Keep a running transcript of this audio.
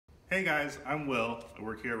Hey guys, I'm Will. I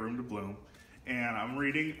work here at Room to Bloom, and I'm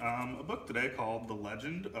reading a book today called The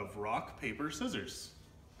Legend of Rock, Paper, Scissors.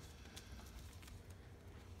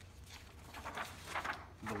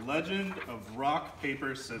 The Legend of Rock,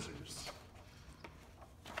 Paper, Scissors.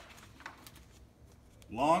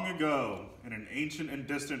 Long ago, in an ancient and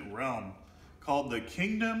distant realm called the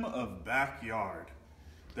Kingdom of Backyard,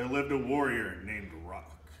 there lived a warrior named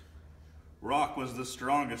Rock. Rock was the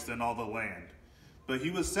strongest in all the land, but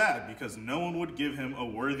he was sad because no one would give him a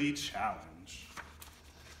worthy challenge.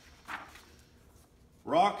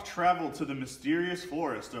 Rock traveled to the mysterious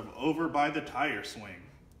forest of Over by the Tire Swing,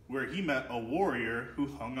 where he met a warrior who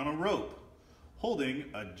hung on a rope, holding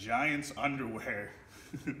a giant's underwear.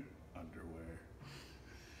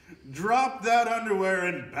 Drop that underwear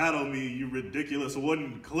and battle me, you ridiculous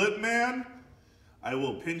wooden clip man. I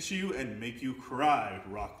will pinch you and make you cry,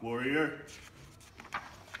 Rock Warrior.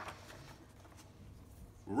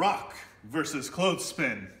 Rock versus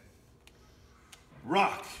Clothespin.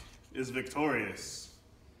 Rock is victorious.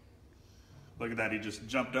 Look at that, he just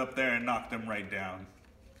jumped up there and knocked him right down.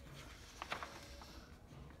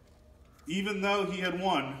 Even though he had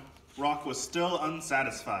won, Rock was still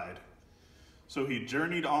unsatisfied. So he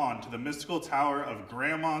journeyed on to the mystical tower of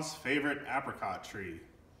Grandma's favorite apricot tree.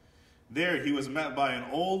 There he was met by an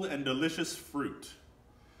old and delicious fruit.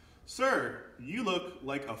 Sir, you look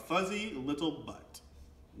like a fuzzy little butt.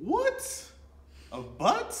 What? A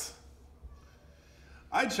butt?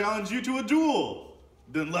 I challenge you to a duel.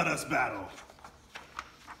 Then let us battle.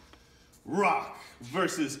 Rock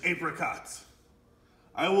versus apricot.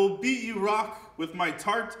 I will beat you, Rock, with my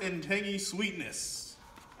tart and tangy sweetness.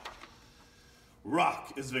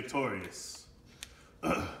 Rock is victorious.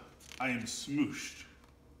 I am smooshed.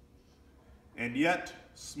 And yet,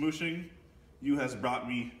 smooshing you has brought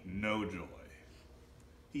me no joy.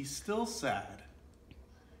 He's still sad.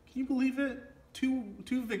 Can you believe it? Two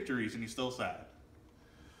victories and he's still sad.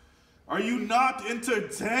 Are you not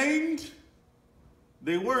entertained?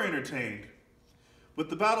 They were entertained, but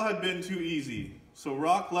the battle had been too easy, so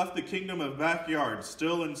Rock left the Kingdom of Backyard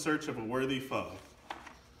still in search of a worthy foe.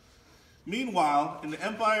 Meanwhile, in the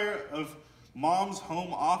empire of Mom's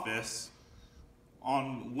home office,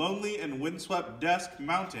 on lonely and windswept Desk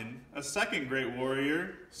Mountain, a second great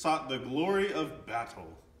warrior sought the glory of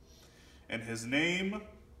battle, and his name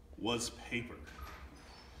was Paper.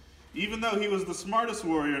 Even though he was the smartest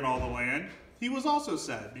warrior in all the land, he was also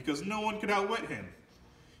sad because no one could outwit him.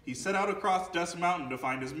 He set out across Desk Mountain to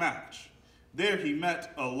find his match. There he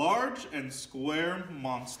met a large and square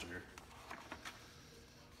monster.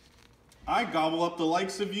 I gobble up the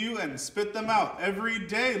likes of you and spit them out every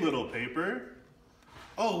day, little Paper.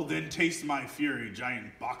 Oh, then taste my fury,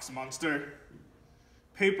 giant box monster.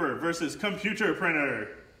 Paper versus computer printer.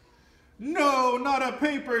 No, not a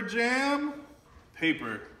paper jam.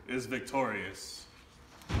 Paper is victorious.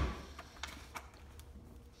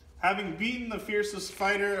 Having beaten the fiercest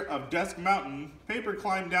fighter of Desk Mountain, Paper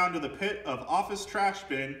climbed down to the pit of Office Trash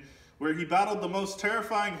Bin, where he battled the most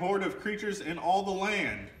terrifying horde of creatures in all the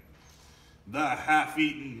land. The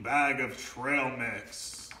half-eaten bag of trail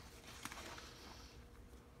mix.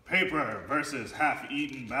 Paper versus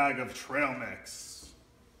half-eaten bag of trail mix.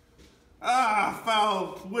 Ah,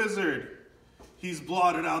 foul wizard. He's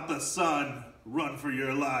blotted out the sun. Run for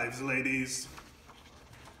your lives, ladies.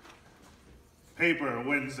 Paper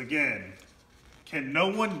wins again. Can no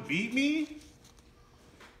one beat me?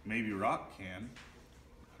 Maybe Rock can.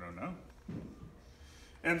 I don't know.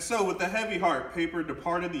 And so, with a heavy heart, Paper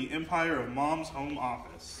departed the empire of Mom's home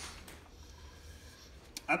office.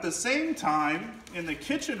 At the same time, in the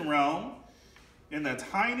kitchen realm, in the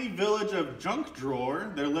tiny village of Junk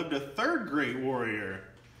Drawer, there lived a third great warrior.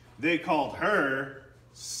 They called her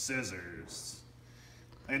Scissors.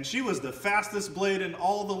 And she was the fastest blade in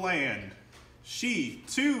all the land. She,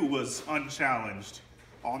 too, was unchallenged.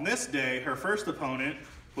 On this day, her first opponent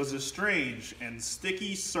was a strange and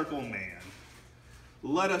sticky circle man.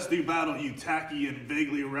 Let us do battle, you tacky and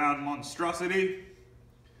vaguely round monstrosity.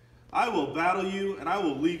 I will battle you, and I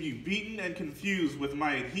will leave you beaten and confused with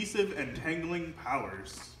my adhesive and tangling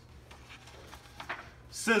powers.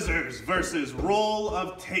 Scissors versus roll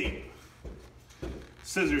of tape.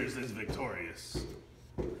 Scissors is victorious.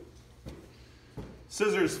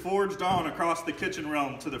 Scissors forged on across the kitchen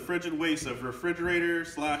realm to the frigid wastes of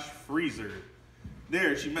refrigerator/freezer.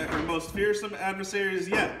 There she met her most fearsome adversaries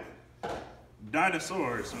yet.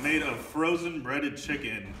 Dinosaurs made of frozen breaded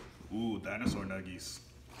chicken. Ooh, dinosaur nuggies.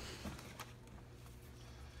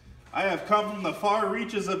 I have come from the far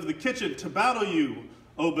reaches of the kitchen to battle you,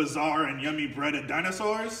 O bizarre and yummy breaded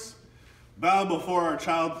dinosaurs. Bow before our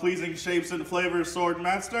child-pleasing shapes and flavors, Sword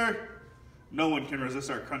Master. No one can resist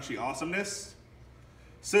our crunchy awesomeness.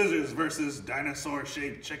 Scissors versus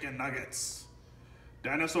dinosaur-shaped chicken nuggets.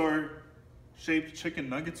 Dinosaur-shaped chicken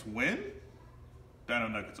nuggets win? Dino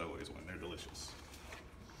nuggets always win, they're delicious.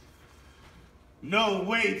 No,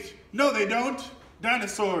 wait, no they don't.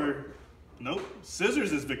 Nope,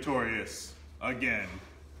 Scissors is victorious, again.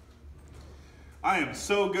 I am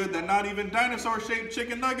so good that not even dinosaur-shaped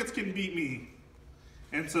chicken nuggets can beat me.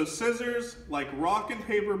 And so Scissors, like rock and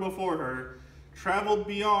paper before her, traveled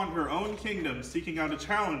beyond her own kingdom seeking out a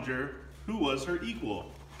challenger who was her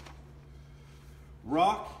equal.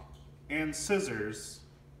 Rock and Scissors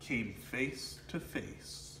came face to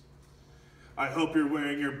face. I hope you're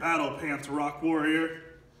wearing your battle pants, Rock Warrior.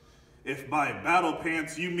 If by battle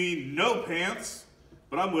pants you mean no pants,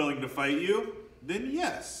 but I'm willing to fight you, then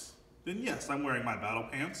yes. I'm wearing my battle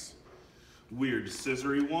pants. Weird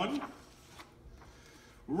scissory one.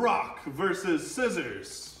 Rock versus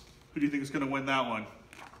Scissors. Who do you think is going to win that one?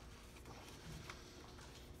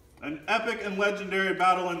 An epic and legendary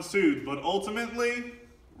battle ensued, but ultimately,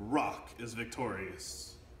 Rock is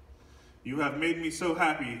victorious. You have made me so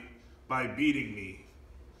happy by beating me.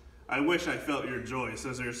 I wish I felt your joy,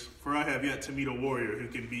 Scissors, for I have yet to meet a warrior who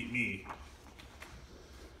can beat me.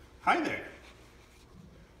 Hi there.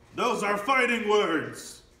 Those are fighting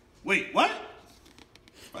words. Wait, what?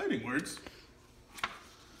 Fighting words?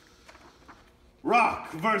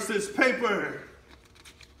 Rock versus paper.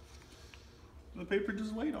 The paper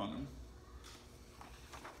just laid on him.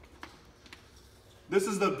 This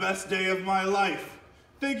is the best day of my life.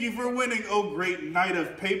 Thank you for winning, oh great knight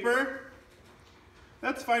of paper.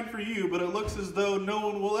 That's fine for you, but it looks as though no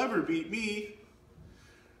one will ever beat me.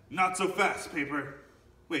 Not so fast, paper.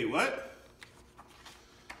 Wait, what?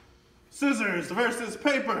 Scissors versus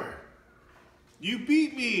paper. You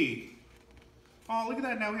beat me. Oh, look at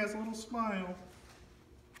that, now he has a little smile.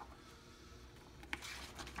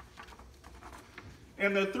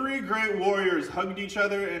 And the three great warriors hugged each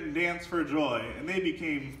other and danced for joy, and they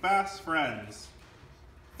became fast friends.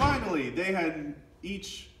 Finally, they had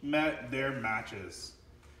each met their matches.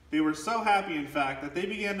 They were so happy, in fact, that they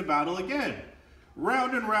began to battle again.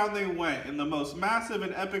 Round and round they went in the most massive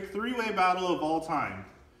and epic three-way battle of all time.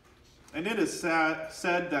 And it is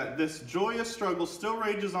said that this joyous struggle still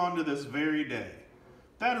rages on to this very day.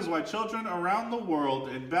 That is why children around the world,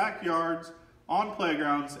 in backyards, on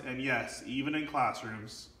playgrounds, and yes, even in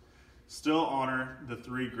classrooms, still honor the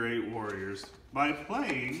three great warriors by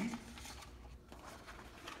playing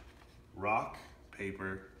rock,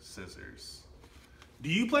 paper, scissors. Do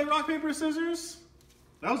you play rock, paper, scissors?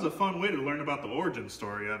 That was a fun way to learn about the origin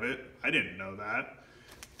story of it. I didn't know that.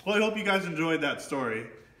 Well, I hope you guys enjoyed that story.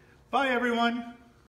 Bye, everyone.